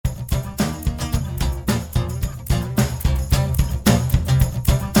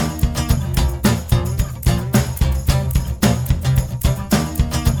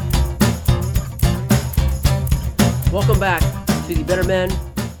to the Better Men,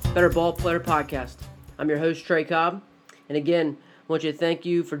 Better Ball Player podcast. I'm your host, Trey Cobb. And again, I want you to thank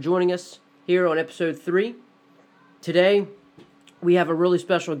you for joining us here on episode 3. Today, we have a really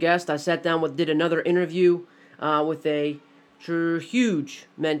special guest. I sat down did another interview with a huge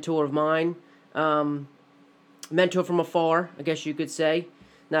mentor of mine. Mentor from afar, I guess you could say.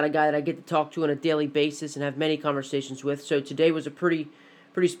 Not a guy that I get to talk to on a daily basis and have many conversations with. So today was a pretty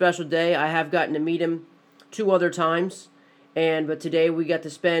special day. I have gotten to meet him 2 other times, but today we got to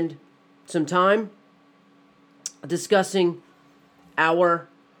spend some time discussing our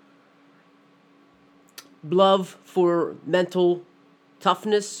love for mental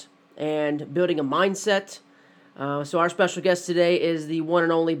toughness and building a mindset. So our special guest today is the one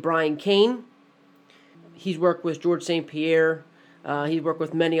and only Cain. He's worked with George St. Pierre. He's worked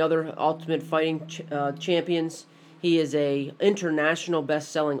with many other Ultimate Fighting champions. He is a international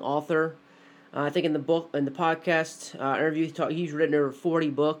best-selling author. I think in the podcast interview, he's written over 40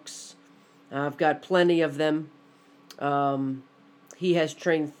 books. I've got plenty of them. He has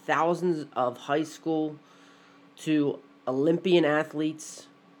trained thousands of high school to Olympian athletes.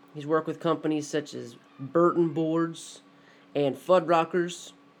 He's worked with companies such as Burton Boards and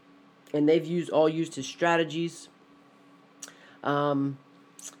Fuddruckers, and they've used his strategies.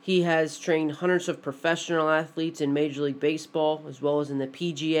 He has trained hundreds of professional athletes in Major League Baseball, as well as in the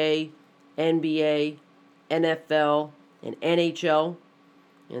PGA, NBA, NFL, and NHL.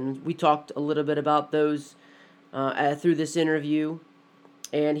 And we talked a little bit about those through this interview.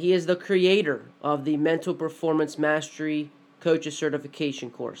 And he is the creator of the Mental Performance Mastery Coaches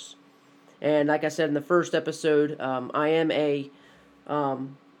Certification course. And like I said in the first episode, I am a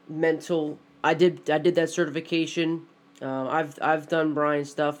mental. I did that certification. I've done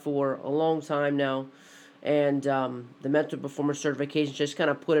Brian's stuff for a long time now, and the mental performance certification just kind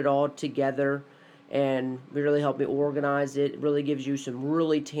of put it all together, and it really helped me organize it. It really gives you some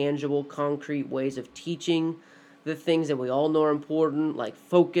really tangible, concrete ways of teaching the things that we all know are important, like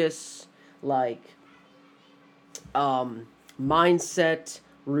focus, like mindset,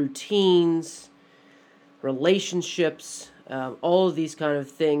 routines, relationships. All of these kind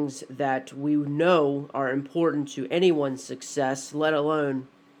of things that we know are important to anyone's success, let alone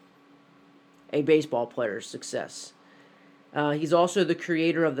a baseball player's success. He's also the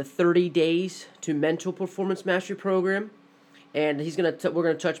creator of the 30 Days to Mental Performance Mastery program, and we're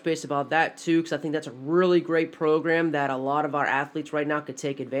gonna touch base about that too, because I think that's a really great program that a lot of our athletes right now could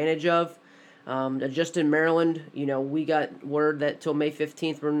take advantage of. Just in Maryland, we got word that till May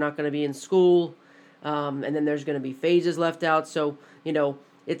 15th we're not going to be in school. And then there's going to be phases left out. So,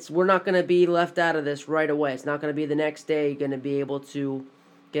 we're not going to be left out of this right away. It's not going to be the next day going to be able to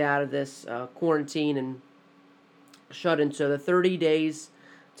get out of this quarantine and shut in. So the 30 Days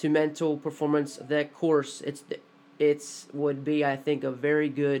to Mental Performance, that course, it's would be, I think, a very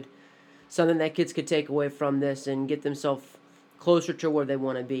good, something that kids could take away from this and get themselves closer to where they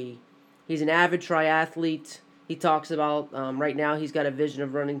want to be. He's an avid triathlete. He talks about, right now he's got a vision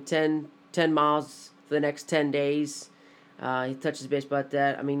of running 10 miles for the next 10 days. He touches base about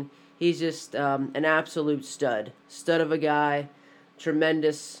that. I mean, he's just an absolute stud of a guy,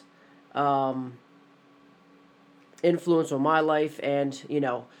 tremendous influence on my life, and,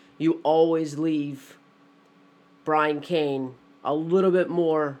 you always leave Cain a little bit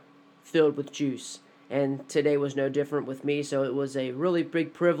more filled with juice, and today was no different with me, so it was a really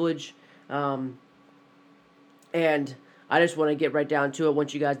big privilege, and I just want to get right down to it. I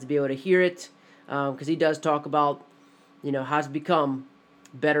want you guys to be able to hear it, because he does talk about, how to become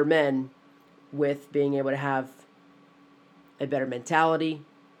better men with being able to have a better mentality.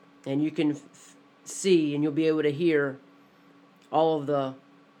 And you can see and you'll be able to hear all of the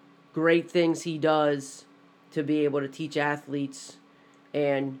great things he does to be able to teach athletes,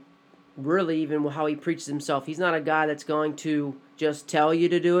 and really even how he preaches himself. He's not a guy that's going to just tell you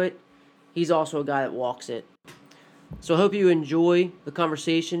to do it. He's also a guy that walks it. So I hope you enjoy the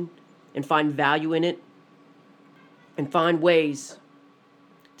conversation and find value in it and find ways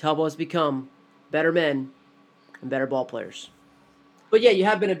to help us become better men and better ball players. But yeah, you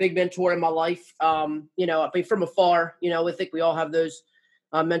have been a big mentor in my life. I mean, from afar, I think we all have those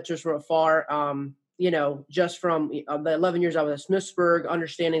mentors from afar. Just from the 11 years I was at Smithsburg,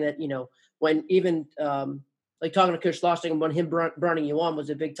 understanding that, when even like talking to Coach Lustig and when him burning you on was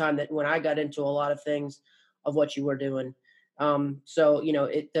a big time that when I got into a lot of things of what you were doing.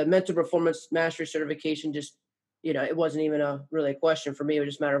 The mental performance mastery certification just, it wasn't even really a question for me. It was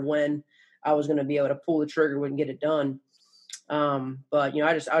just a matter of when I was going to be able to pull the trigger and get it done. But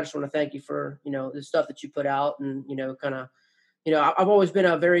I just want to thank you for, the stuff that you put out and, I've always been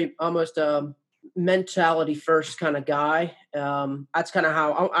a very almost mentality first kind of guy. That's kind of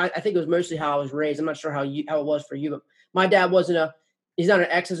how I think it was mostly how I was raised. I'm not sure how it was for you, but my dad wasn't he's not an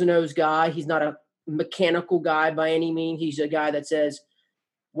X's and O's guy. He's not a mechanical guy by any means. He's a guy that says,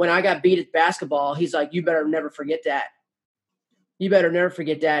 when I got beat at basketball, he's like, you better never forget that. You better never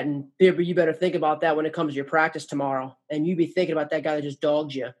forget that. And you better think about that when it comes to your practice tomorrow. And you be thinking about that guy that just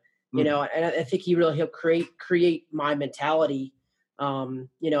dogged you, and I think he'll create my mentality. And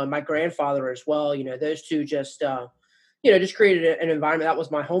my grandfather as well, those two just, just created an environment. That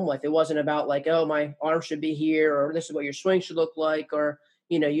was my home life. It wasn't about like, oh, my arm should be here, or this is what your swing should look like, or,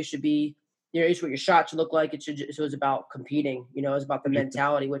 you should be, this is what your shot should look like. It was about competing, it was about the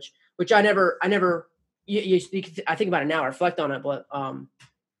mentality, which I never, you speak, I think about it now, I reflect on it, but,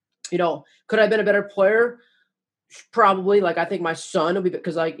 could I have been a better player? Probably. Like, I think my son will be,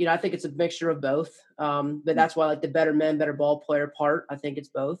 because I think it's a mixture of both. But that's why, like, the better men, better ball player part, I think it's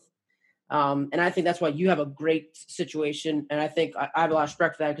both. And I think that's why you have a great situation. And I think I have a lot of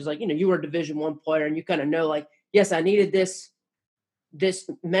respect for that, because, like, you were a Division I player, and you kind of know, like, yes, I needed this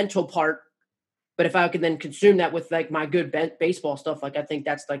mental part, but if I could then consume that with, like, my good baseball stuff, like, I think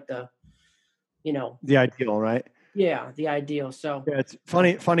that's like the ideal, right? Yeah, the ideal. So yeah, it's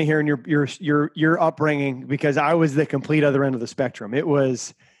funny hearing your upbringing, because I was the complete other end of the spectrum. It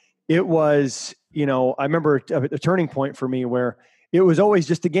was, I remember a turning point for me where it was always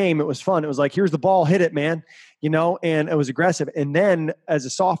just a game. It was fun. It was like, here's the ball, hit it, man, and it was aggressive. And then as a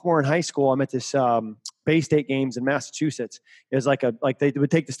sophomore in high school, I'm at this Bay State games in Massachusetts. It was like they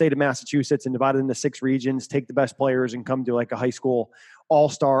would take the state of Massachusetts and divide it into 6 regions, take the best players, and come to like a high school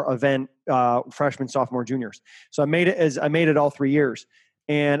all-star event, freshmen, sophomore, juniors. So I made it all 3 years.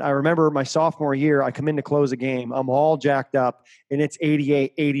 And I remember my sophomore year, I come in to close a game. I'm all jacked up, and it's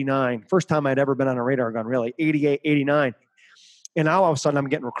 88, 89. First time I'd ever been on a radar gun, really, 88, 89. And now all of a sudden I'm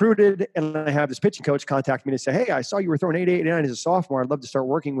getting recruited, and I have this pitching coach contact me to say, hey, I saw you were throwing 88, 89 as a sophomore. I'd love to start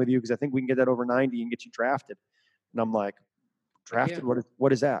working with you, because I think we can get that over 90 and get you drafted. And I'm like, drafted? Yeah.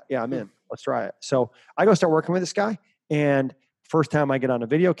 What is that? Yeah, I'm in. Let's try it. So I go start working with this guy, and first time I get on a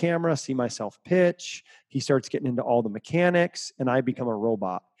video camera, see myself pitch, he starts getting into all the mechanics, and I become a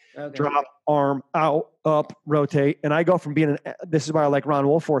robot. Okay. Drop, arm, out, up, rotate. And I go from being this is why I like Ron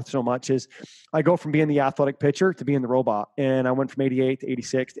Wolforth so much, is I go from being the athletic pitcher to being the robot. And I went from 88 to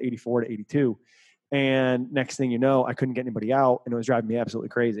 86 to 84 to 82. And next thing you know, I couldn't get anybody out, and it was driving me absolutely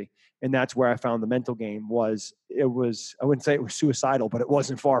crazy. And that's where I found the mental game I wouldn't say it was suicidal, but it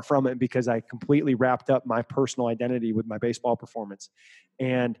wasn't far from it, because I completely wrapped up my personal identity with my baseball performance.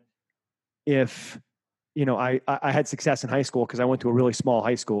 And if, I had success in high school because I went to a really small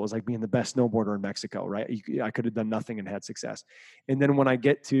high school. It was like being the best snowboarder in Mexico, right? I could have done nothing and had success. And then when I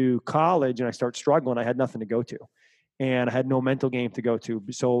get to college and I start struggling, I had nothing to go to. And I had no mental game to go to.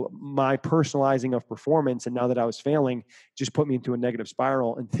 So my personalizing of performance, and now that I was failing, just put me into a negative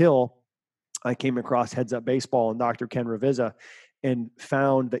spiral, until I came across Heads Up Baseball and Dr. Ken Ravizza, and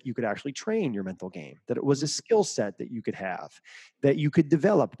found that you could actually train your mental game, that it was a skill set that you could have, that you could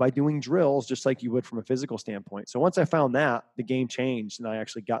develop by doing drills just like you would from a physical standpoint. So once I found that, the game changed, and I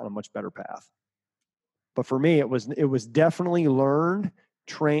actually got on a much better path. But for me, it was definitely learned,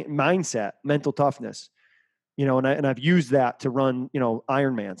 train, mindset, mental toughness. And I've used that to run,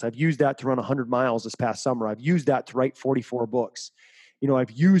 Ironmans. I've used that to run 100 miles this past summer. I've used that to write 44 books. I've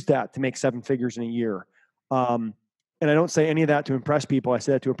used that to make 7 figures in a year. And I don't say any of that to impress people. I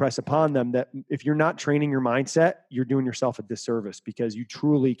say that to impress upon them that if you're not training your mindset, you're doing yourself a disservice, because you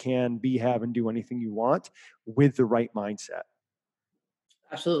truly can have, and do anything you want with the right mindset.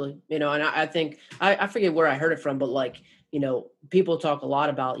 Absolutely. And I think, I forget where I heard it from, but like, people talk a lot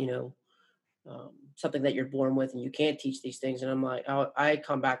about, something that you're born with, and you can't teach these things. And I'm like, I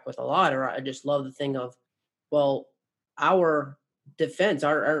come back with a lot, or I just love the thing of, well, our defense,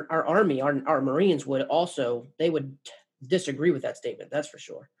 our army, our Marines they would disagree with that statement. That's for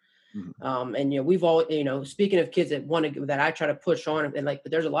sure. Mm-hmm. And we've all, speaking of kids that I try to push on, and like,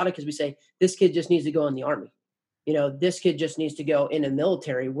 but there's a lot of kids we say, this kid just needs to go in the army. This kid just needs to go in the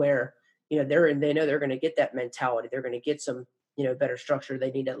military, where, they know they're going to get that mentality. They're going to get some, better structure. They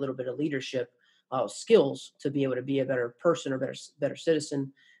need that little bit of leadership skills to be able to be a better person or better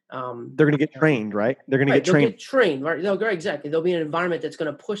citizen. They're going to get trained, right? They're going to get trained, right? Exactly. They'll be in an environment that's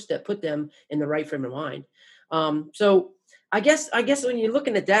going to put them in the right frame of mind. So I guess when you're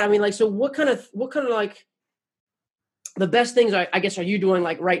looking at that, I mean, like, so what kind of like the best things I guess are you doing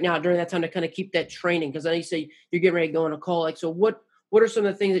like right now during that time to kind of keep that training? Because I know you say you're getting ready to go on a call. Like, so what are some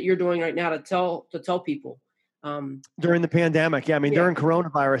of the things that you're doing right now to tell people During the pandemic. Yeah. I mean, Yeah. during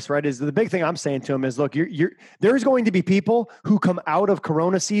coronavirus, right, is the big thing I'm saying to him is, look, there's going to be people who come out of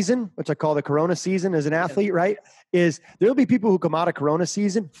Corona season, which I call the Corona season as an athlete, right? Is there'll be people who come out of Corona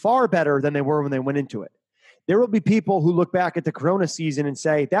season far better than they were when they went into it. There will be people who look back at the Corona season and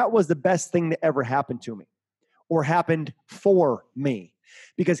say, that was the best thing that ever happened to me or happened for me.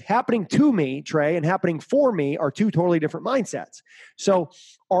 Because happening to me, Trey, and happening for me are two totally different mindsets. So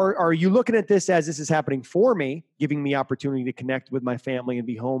are you looking at this as this is happening for me, giving me opportunity to connect with my family and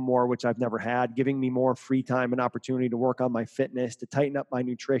be home more, which I've never had, giving me more free time and opportunity to work on my fitness, to tighten up my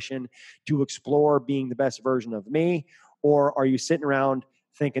nutrition, to explore being the best version of me? Or are you sitting around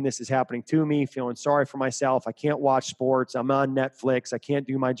thinking this is happening to me, feeling sorry for myself? I can't watch sports. I'm on Netflix. I can't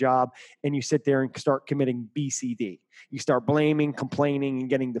do my job. And you sit there and start committing BCD. You start blaming, complaining, and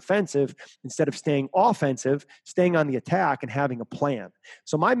getting defensive instead of staying offensive, staying on the attack and having a plan.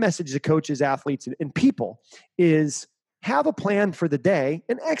 So my message to coaches, athletes, and people is have a plan for the day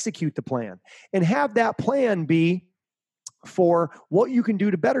and execute the plan, and have that plan be for what you can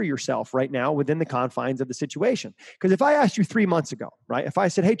do to better yourself right now within the confines of the situation. Because if I asked you 3 months ago, right, if I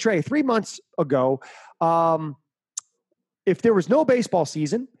said, hey, Trey, 3 months ago, if there was no baseball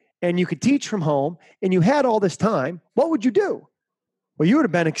season and you could teach from home and you had all this time, what would you do? Well, you would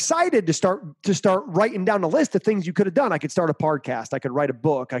have been excited to start writing down a list of things you could have done. I could start a podcast. I could write a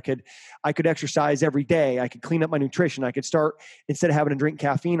book. I could exercise every day. I could clean up my nutrition. I could start, instead of having to drink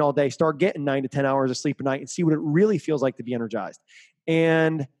caffeine all day, start getting 9 to 10 hours of sleep a night and see what it really feels like to be energized.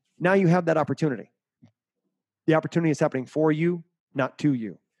 And now you have that opportunity. The opportunity is happening for you, not to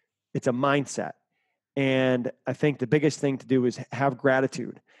you. It's a mindset. And I think the biggest thing to do is have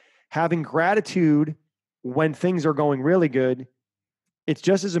gratitude. Having gratitude when things are going really good, it's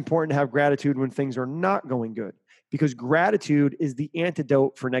just as important to have gratitude when things are not going good, because gratitude is the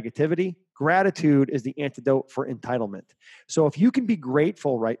antidote for negativity. Gratitude is the antidote for entitlement. So if you can be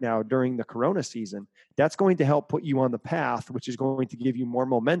grateful right now during the Corona season, that's going to help put you on the path, which is going to give you more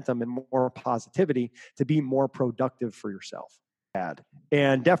momentum and more positivity to be more productive for yourself.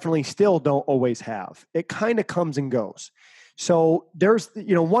 And definitely still don't always have. It kind of comes and goes. So there's,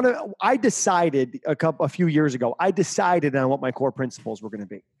 I decided a few years ago, I decided on what my core principles were going to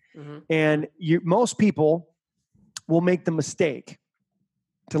be. Mm-hmm. And most people will make the mistake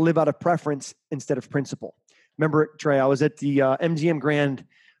to live out of preference instead of principle. Remember, Trey, I was at the MGM Grand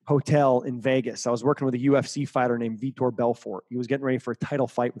Hotel in Vegas. I was working with a UFC fighter named Vitor Belfort. He was getting ready for a title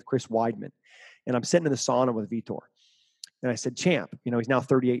fight with Chris Weidman. And I'm sitting in the sauna with Vitor. And I said, champ, he's now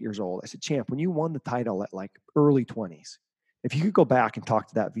 38 years old. I said, champ, when you won the title at like early 20s, if you could go back and talk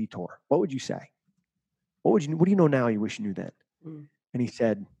to that Vitor, what would you say? What do you know now you wish you knew then? Mm. And he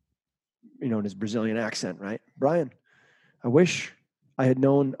said, in his Brazilian accent, right? Brian, I wish I had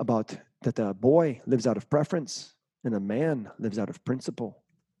known about that a boy lives out of preference and a man lives out of principle.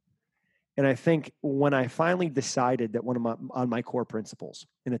 And I think when I finally decided that on my core principles,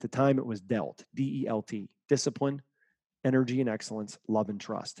 and at the time it was DELT, D-E-L-T, discipline, energy and excellence, love and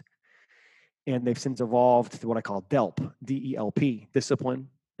trust. And they've since evolved to what I call DELP, D-E-L-P, discipline,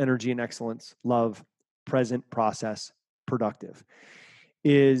 energy and excellence, love, present, process, productive.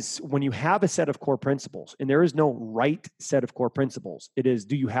 Is when you have a set of core principles, and there is no right set of core principles. It is,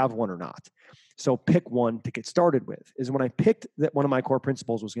 do you have one or not? So pick one to get started with. Is when I picked that one of my core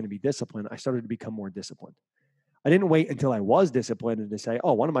principles was going to be discipline, I started to become more disciplined. I didn't wait until I was disciplined and to say,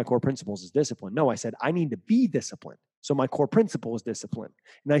 oh, one of my core principles is discipline. No, I said, I need to be disciplined. So my core principle is discipline.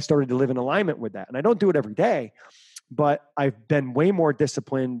 And I started to live in alignment with that. And I don't do it every day, but I've been way more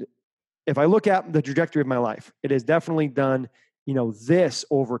disciplined. If I look at the trajectory of my life, it has definitely done, this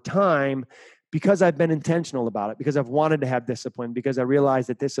over time because I've been intentional about it, because I've wanted to have discipline, because I realized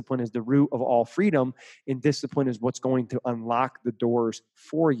that discipline is the root of all freedom, and discipline is what's going to unlock the doors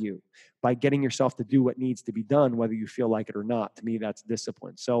for you by getting yourself to do what needs to be done, whether you feel like it or not. To me, that's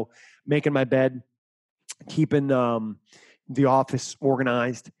discipline. So making my bed, keeping the office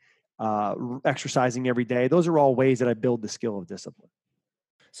organized, exercising every day, those are all ways that I build the skill of discipline.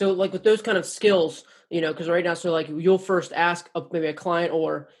 So like with those kind of skills, because right now, so like you'll first ask maybe a client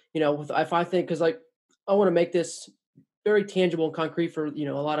or, if I think, because like I want to make this very tangible and concrete for, a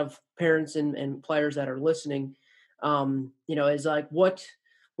lot of parents and players that are listening, is like, what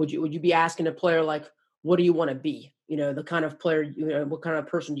would you be asking a player, like, what do you want to be? The kind of player, what kind of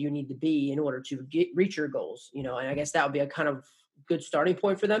person do you need to be in order to reach your goals? And I guess that would be a kind of good starting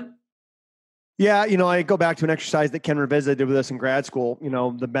point for them. Yeah, I go back to an exercise that Ken Ravizza did with us in grad school,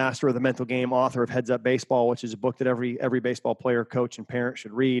 the master of the mental game, author of Heads Up Baseball, which is a book that every baseball player, coach, and parent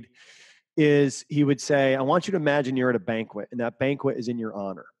should read, is he would say, I want you to imagine you're at a banquet, and that banquet is in your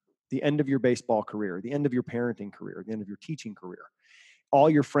honor. the end of your baseball career, the end of your parenting career, the end of your teaching career. All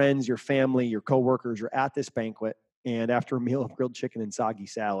your friends, your family, your coworkers are at this banquet. And after a meal of grilled chicken and soggy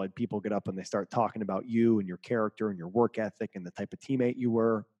salad, people get up and they start talking about you and your character and your work ethic and the type of teammate you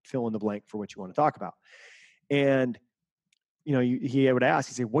were, fill in the blank for what you want to talk about. And, he would ask,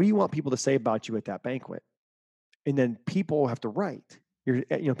 he'd say, what do you want people to say about you at that banquet? And then people have to write.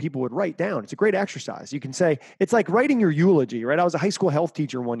 People would write down. It's a great exercise. You can say, it's like writing your eulogy, right? I was a high school health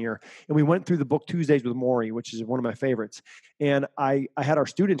teacher one year, and we went through the book Tuesdays with Maury, which is one of my favorites. And I had our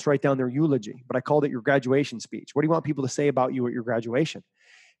students write down their eulogy, but I called it your graduation speech. What do you want people to say about you at your graduation?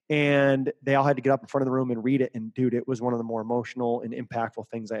 And they all had to get up in front of the room and read it. And dude, it was one of the more emotional and impactful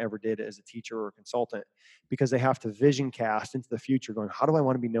things I ever did as a teacher or a consultant, because they have to vision cast into the future going, how do I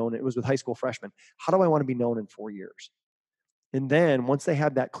want to be known? It was with high school freshmen. How do I want to be known in 4 years? And then once they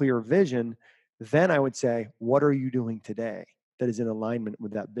had that clear vision, then I would say, what are you doing today that is in alignment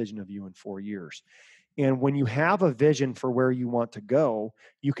with that vision of you in 4 years? And when you have a vision for where you want to go,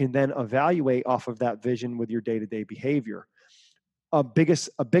 you can then evaluate off of that vision with your day-to-day behavior. A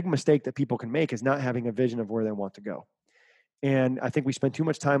big mistake that people can make is not having a vision of where they want to go. And I think we spend too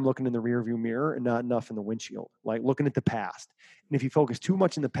much time looking in the rearview mirror and not enough in the windshield, like looking at the past. And if you focus too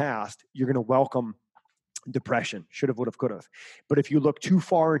much in the past, you're going to welcome depression, should have, would have, could have. But if you look too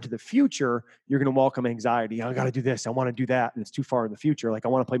far into the future, you're going to welcome anxiety. I got to do this. I want to do that. And it's too far in the future. Like I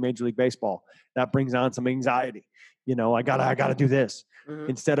want to play Major League Baseball. That brings on some anxiety. I gotta do this. Mm-hmm.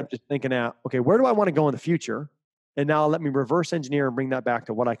 Instead of just thinking out, okay, where do I want to go in the future? And now let me reverse engineer and bring that back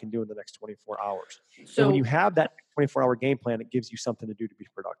to what I can do in the next 24 hours. So when you have that 24-hour game plan, it gives you something to do to be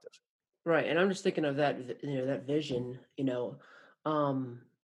productive. Right. And I'm just thinking of that, that vision,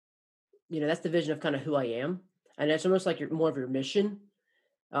 that's the vision of kind of who I am. And it's almost like more of your mission,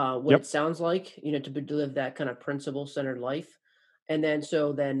 It sounds like, to live that kind of principle-centered life. And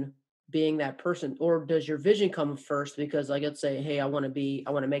then being that person, or does your vision come first? Because like, let's say, hey, I want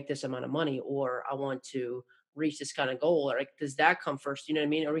to make this amount of money, or I want to reach this kind of goal, or like, does that come first? You know what I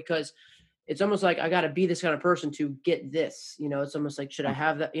mean? Or because it's almost like I got to be this kind of person to get this, it's almost like, should I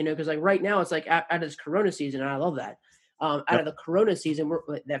have that, because like right now it's like out of this Corona season. And I love that. Out of the Corona season,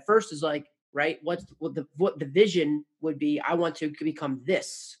 that first is like, right. What the vision would be, I want to become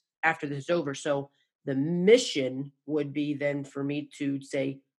this after this is over. So the mission would be then for me to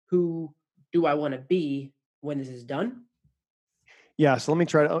say, who do I want to be when this is done? Yeah. So let me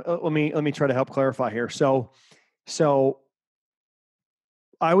try to help clarify here. So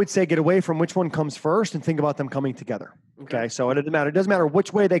I would say get away from which one comes first and think about them coming together. Okay. So it doesn't matter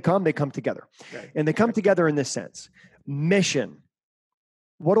which way they come together. Right. And they come together in this sense. Mission.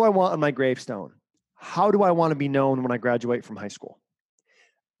 What do I want on my gravestone? How do I want to be known when I graduate from high school?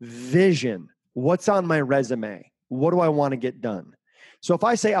 Vision. What's on my resume? What do I want to get done? So if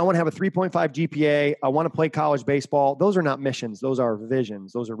I say I want to have a 3.5 GPA, I want to play college baseball, those are not missions. Those are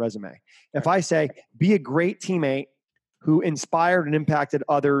visions. Those are resume. If I say be a great teammate who inspired and impacted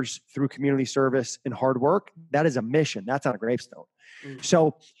others through community service and hard work, that is a mission. That's on a gravestone. Mm-hmm.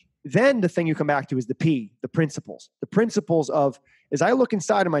 So then the thing you come back to is the P, the principles. The principles of, as I look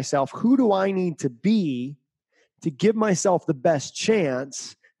inside of myself, who do I need to be to give myself the best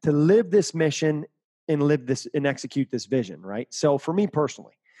chance to live this mission and execute this vision, right? So for me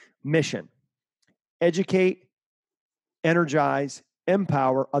personally, mission, educate, energize,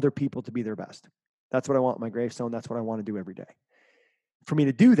 empower other people to be their best. That's what I want on my gravestone. That's what I want to do every day. For me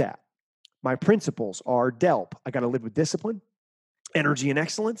to do that, my principles are DELP. I got to live with discipline, energy, and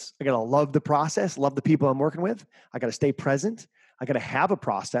excellence. I got to love the process, love the people I'm working with. I got to stay present. I got to have a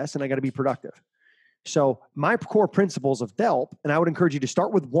process, and I got to be productive. So my core principles of DELP, and I would encourage you to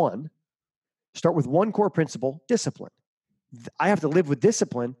start with one core principle, discipline. I have to live with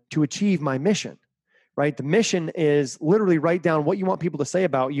discipline to achieve my mission. Right? The mission is literally write down what you want people to say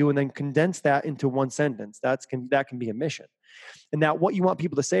about you and then condense that into one sentence. That can be a mission. And that what you want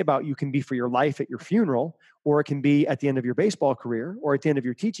people to say about you can be for your life at your funeral, or it can be at the end of your baseball career, or at the end of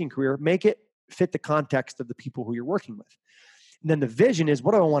your teaching career. Make it fit the context of the people who you're working with. And then the vision is,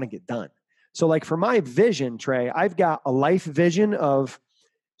 what do I want to get done? So like for my vision, Trey, I've got a life vision of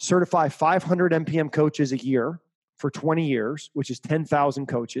certify 500 MPM coaches a year for 20 years, which is 10,000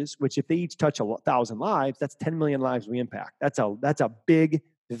 coaches, which if they each touch 1,000 lives, that's 10 million lives we impact. That's a big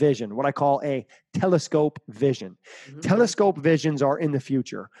vision, what I call a telescope vision. Mm-hmm. Telescope visions are in the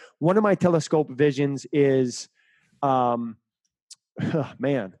future. One of my telescope visions is, right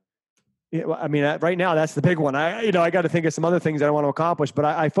now that's the big one. I got to think of some other things that I want to accomplish, but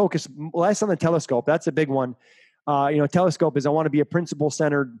I focus less on the telescope. That's a big one. Telescope is I want to be a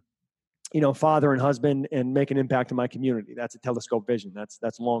principle-centered father and husband and make an impact in my community. That's a telescope vision.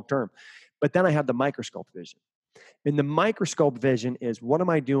 That's long term. But then I have the microscope vision. And the microscope vision is, what am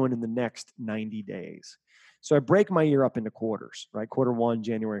I doing in the next 90 days? So I break my year up into quarters, right? Quarter one,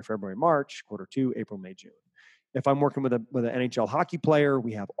 January, February, March. Quarter two, April, May, June. If I'm working with an NHL hockey player,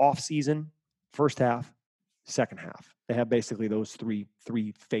 we have off season, first half, second half. They have basically those three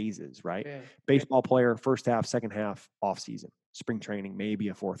phases, right? Yeah. Baseball player, first half, second half, off season, spring training, maybe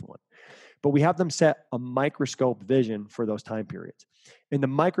a fourth one. But we have them set a microscope vision for those time periods. And the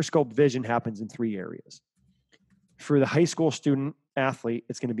microscope vision happens in three areas. For the high school student athlete,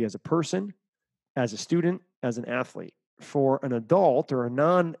 it's going to be as a person, as a student, as an athlete. For an adult or a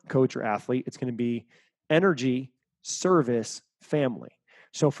non-coach or athlete, it's going to be energy, service, family.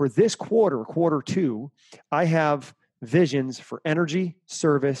 So for this quarter two, I have visions for energy,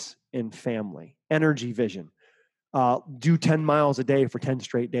 service, and family. Energy vision. Do 10 miles a day for 10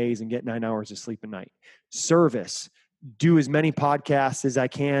 straight days and get 9 hours of sleep a night. Service. Do as many podcasts as I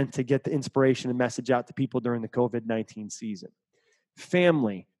can to get the inspiration and message out to people during the COVID-19 season.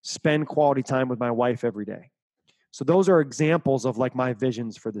 Family. Spend quality time with my wife every day. So those are examples of like my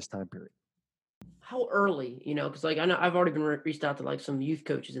visions for this time period. How early, because like I know I've already been reached out to like some youth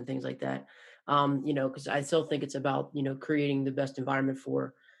coaches and things like that. Because I still think it's about, creating the best environment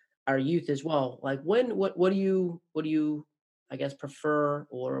for our youth as well. Like what do you, I guess, prefer,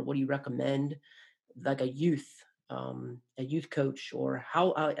 or what do you recommend, like a youth coach, or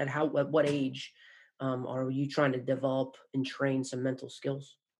at what age are you trying to develop and train some mental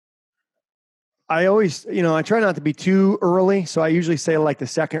skills? I always, I try not to be too early. So I usually say like the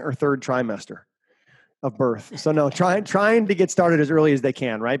second or third trimester of birth. So no, trying to get started as early as they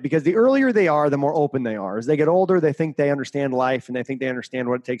can, right? Because the earlier they are, the more open they are. As they get older, they think they understand life and they think they understand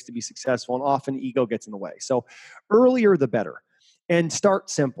what it takes to be successful. And often ego gets in the way. So earlier, the better. And start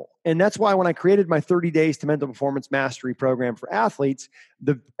simple. And that's why when I created my 30 Days to Mental Performance Mastery program for athletes,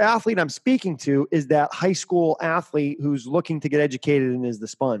 the athlete I'm speaking to is that high school athlete who's looking to get educated and is the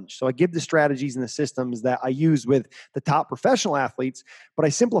sponge. So I give the strategies and the systems that I use with the top professional athletes, but I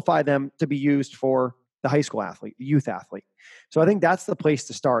simplify them to be used for the high school athlete, the youth athlete. So I think that's the place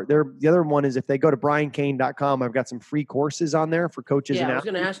to start. The other one is if they go to briancain.com, I've got some free courses on there for coaches. Yeah, and I was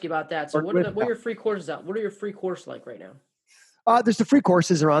going to ask you about that. So what are your free courses out? What are your free courses like right now? There's the free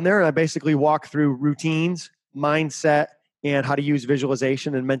courses are on there, and I basically walk through routines, mindset, and how to use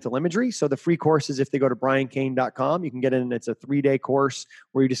visualization and mental imagery. So the free courses, if they go to briancain.com, you can get in. It's a 3-day course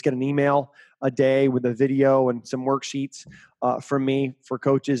where you just get an email a day with a video and some worksheets from me for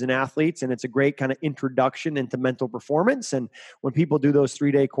coaches and athletes. And it's a great kind of introduction into mental performance. And when people do those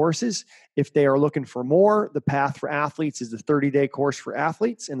 3-day courses, if they are looking for more, the path for athletes is the 30-day course for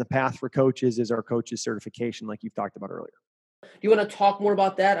athletes, and the path for coaches is our coaches certification, like you've talked about earlier. Do you want to talk more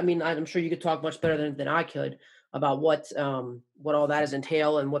about that? I mean, I'm sure you could talk much better than I could about what all that is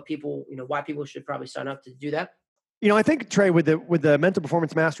entail and what people, why people should probably sign up to do that. I think, Trey, with the Mental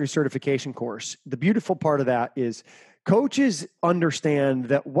Performance Mastery certification course, the beautiful part of that is coaches understand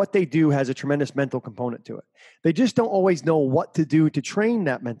that what they do has a tremendous mental component to it. They just don't always know what to do to train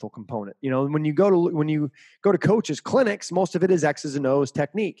that mental component. When you go to coaches' clinics, most of it is X's and O's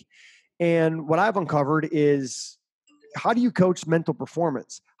technique. And what I've uncovered is, how do you coach mental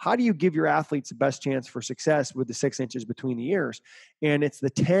performance? How do you give your athletes the best chance for success with the 6 inches between the ears? And it's the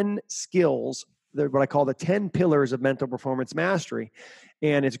 10 skills, what I call the 10 pillars of mental performance mastery.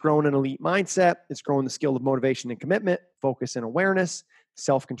 And it's growing an elite mindset. It's growing the skill of motivation and commitment, focus and awareness,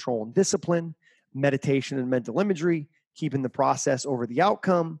 self-control and discipline, meditation and mental imagery, keeping the process over the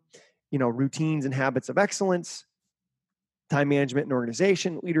outcome, routines and habits of excellence, time management and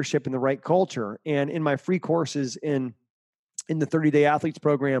organization, leadership and the right culture. And in my free courses in the 30-day athletes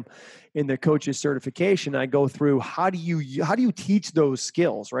program, in the coaches certification, I go through how do you teach those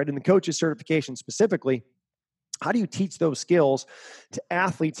skills, right? In the coaches certification specifically, how do you teach those skills to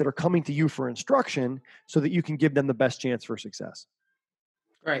athletes that are coming to you for instruction so that you can give them the best chance for success?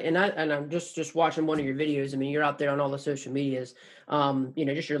 Right. And I'm just watching one of your videos. I mean, you're out there on all the social medias.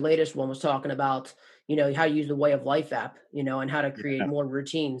 Just your latest one was talking about, how to use the Way of Life app, and how to create more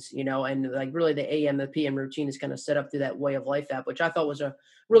routines, and like really the AM, the PM routine is kind of set up through that Way of Life app, which I thought was a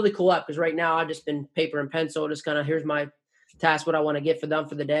really cool app. Because right now I've just been paper and pencil, just kind of, here's my task, what I want to get for them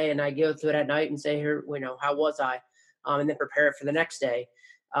for the day. And I go through it at night and say, here, how was I? And then prepare it for the next day.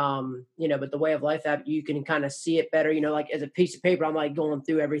 But the Way of Life app, you can kind of see it better, like as a piece of paper, I'm like going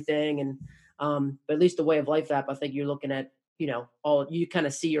through everything. And, but at least the Way of Life app, I think you're looking at, you kind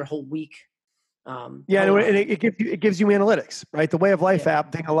of see your whole week. And it gives you analytics, right? The Way of Life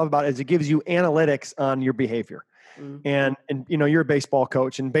app, thing I love about it is it gives you analytics on your behavior. Mm. And you're a baseball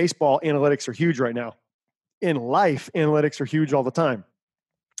coach, and baseball analytics are huge right now. In life, analytics are huge all the time.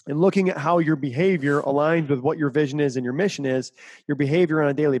 And looking at how your behavior aligns with what your vision is and your mission is, your behavior on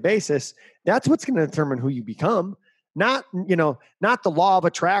a daily basis, that's what's going to determine who you become. Not the law of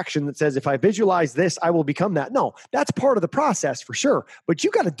attraction that says if I visualize this, I will become that. No, that's part of the process for sure. But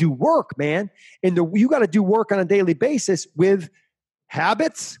you got to do work, man. And you got to do work on a daily basis with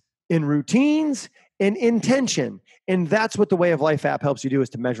habits and routines and intention. And that's what the Way of Life app helps you do,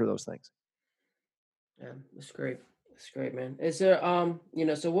 is to measure those things. Yeah, that's great. That's great, man. Is there,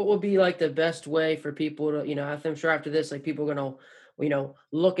 so what would be like the best way for people to, I'm sure after this, like people are gonna,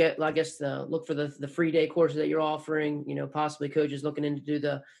 look at, I guess, look for the free day courses that you're offering. Possibly coaches looking in to do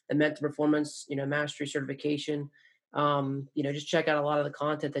the mental performance, mastery certification. Just check out a lot of the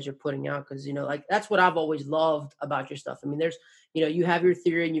content that you're putting out, because like that's what I've always loved about your stuff. I mean, there's, you have your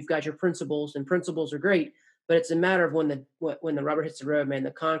theory and you've got your principles, and principles are great. But it's a matter of when the rubber hits the road, man.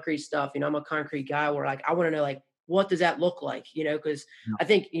 The concrete stuff. I'm a concrete guy, where like I want to know, like, what does that look like? Because I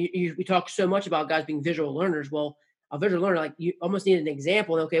think we talk so much about guys being visual learners. Well, a visual learner, like, you almost need an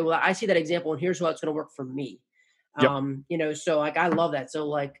example. Okay, well, I see that example, and here's how it's going to work for me. Yep. So like I love that. So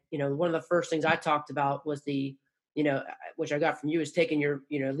like, one of the first things I talked about was which I got from you, is taking your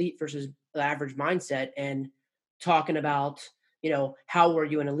elite versus average mindset and talking about how were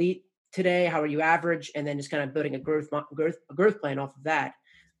you an elite today, how are you average, and then just kind of building a growth plan off of that.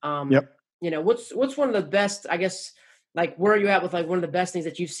 Yep. What's one of the best, I guess, like, where are you at with like one of the best things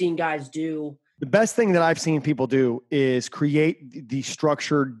that you've seen guys do? The best thing that I've seen people do is create the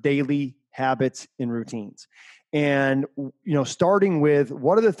structured daily habits and routines. And, starting with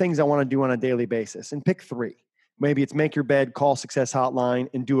what are the things I want to do on a daily basis, and pick 3. Maybe it's make your bed, call success hotline,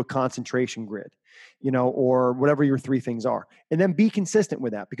 and do a concentration grid, or whatever your 3 things are. And then be consistent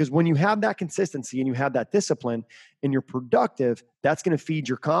with that, because when you have that consistency and you have that discipline and you're productive, that's going to feed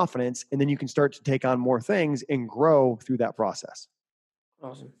your confidence. And then you can start to take on more things and grow through that process.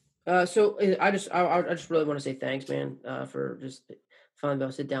 Awesome. So I just really want to say thanks, man, for just finally being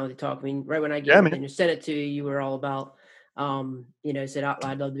able to sit down with you, talk. I mean, right when I gave Yeah, it man. and sent it to you, you were all about, said,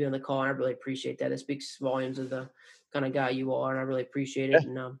 I'd love to be on the call, and I really appreciate that. It speaks volumes of the kind of guy you are, and I really appreciate Yeah. it.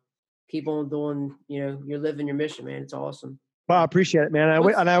 And keep on doing, you're living your mission, man. It's awesome. Well, I appreciate it, man.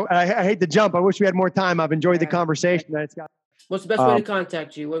 I hate to jump. I wish we had more time. I've enjoyed the conversation. What's the best way to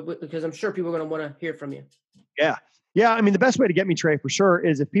contact you? Because I'm sure people are going to want to hear from you. Yeah. Yeah. I mean, the best way to get me, Trey, for sure,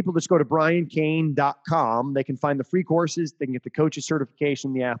 is if people just go to briancain.com, they can find the free courses. They can get the coach's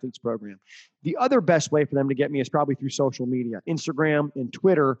certification, the athletes program. The other best way for them to get me is probably through social media, Instagram and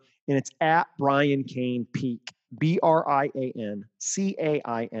Twitter. And it's at Brian Cain Peak,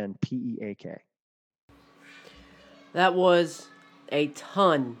 BrianCainPeak. That was a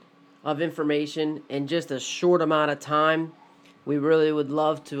ton of information in just a short amount of time. We really would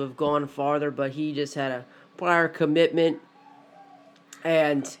love to have gone farther, but he just had a prior commitment,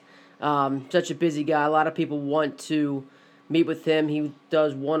 and such a busy guy. A lot of people want to meet with him. He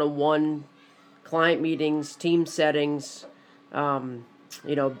does one-on-one client meetings, team settings.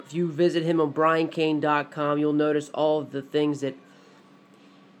 If you visit him on briancain.com, you'll notice all of the things that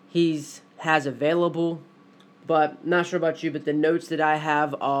he's has available. But not sure about you, but the notes that I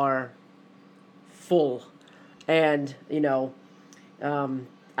have are full. And,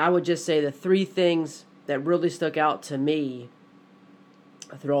 I would just say the 3 things that really stuck out to me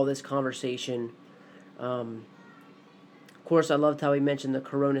through all this conversation. Of course, I loved how he mentioned the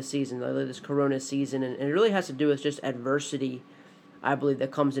Corona season. I love this Corona season, and it really has to do with just adversity, I believe,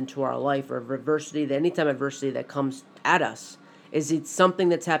 that comes into our life, or adversity, that anytime adversity that comes at us, is it's something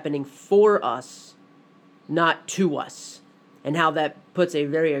that's happening for us, not to us, and how that puts a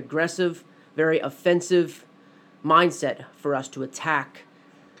very aggressive, very offensive mindset for us to attack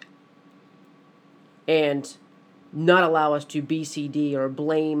and not allow us to BCD or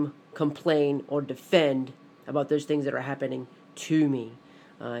blame, complain, or defend about those things that are happening to me,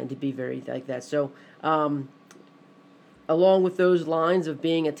 and to be very like that. So, along with those lines of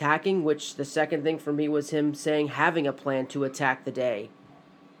being attacking, which the second thing for me was him saying having a plan to attack the day.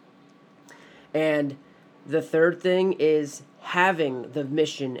 And the third thing is having the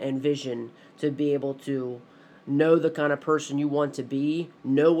mission and vision to be able to know the kind of person you want to be,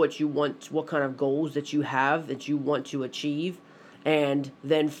 know what you want, what kind of goals that you have that you want to achieve, and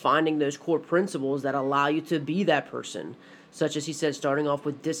then finding those core principles that allow you to be that person. Such as he said, starting off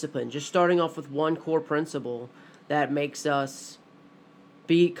with discipline, just starting off with one core principle that makes us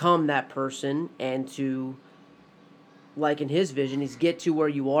become that person, and to, like in his vision, is get to where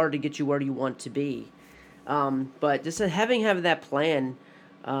you are to get you where you want to be. But just having that plan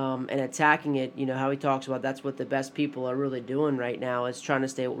and attacking it. How he talks about that's what the best people are really doing right now is trying to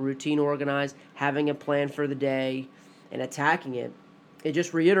stay routine organized, having a plan for the day, and attacking it. It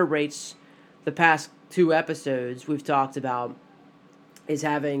just reiterates the past 2 episodes we've talked about is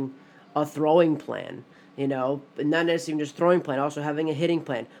having a throwing plan, and not necessarily just throwing plan, also having a hitting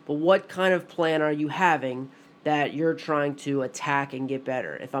plan. But what kind of plan are you having that you're trying to attack and get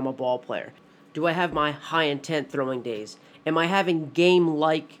better if I'm a ball player? Do I have my high intent throwing days? Am I having game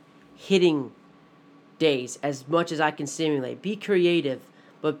like hitting days as much as I can simulate? Be creative,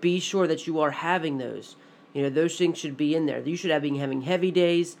 but be sure that you are having those. Those things should be in there. You should have been having heavy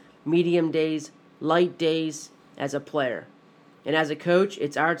days, medium days, light days as a player. And as a coach,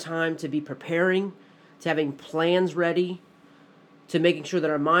 it's our time to be preparing, to having plans ready, to making sure that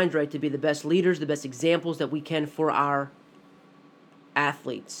our mind's right to be the best leaders, the best examples that we can for our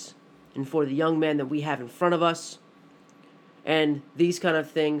athletes and for the young men that we have in front of us. And these kind of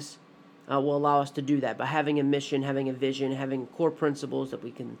things will allow us to do that by having a mission, having a vision, having core principles that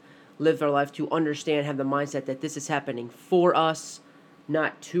we can live our life to understand, have the mindset that this is happening for us,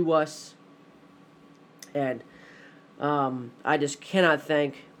 not to us. And I just cannot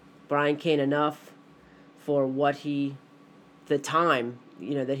thank Brian Cain enough for the time,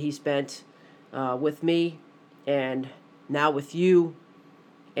 that he spent with me and now with you.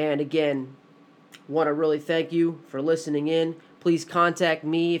 And again, want to really thank you for listening in. Please contact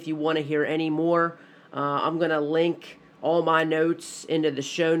me if you want to hear any more. I'm going to link all my notes into the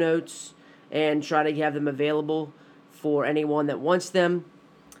show notes and try to have them available for anyone that wants them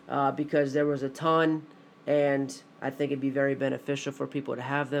because there was a ton, and I think it'd be very beneficial for people to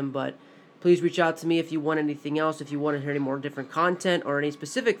have them. But please reach out to me if you want anything else, if you want to hear any more different content or any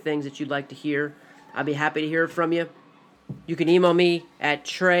specific things that you'd like to hear. I'd be happy to hear from you. You can email me at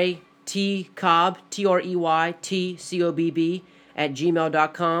Trey T. Cobb, TREYTCOBB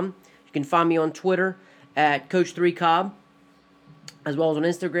 @gmail.com. You can find me on Twitter at Coach3Cobb, as well as on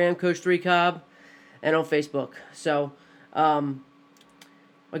Instagram, Coach3Cobb, and on Facebook. So,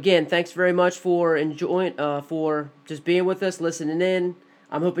 again, thanks very much for for just being with us, listening in.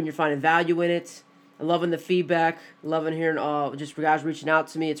 I'm hoping you're finding value in it. I'm loving the feedback, loving hearing just for guys reaching out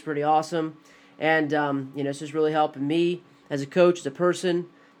to me. It's pretty awesome. And, it's just really helping me as a coach, as a person,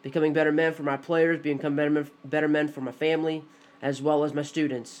 becoming better men for my players, becoming better men for my family, as well as my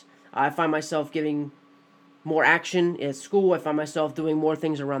students. I find myself giving more action at school. I find myself doing more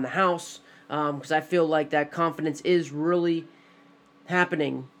things around the house because I feel like that confidence is really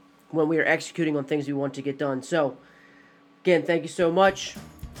happening when we are executing on things we want to get done. So, again, thank you so much,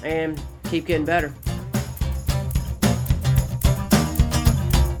 and keep getting better.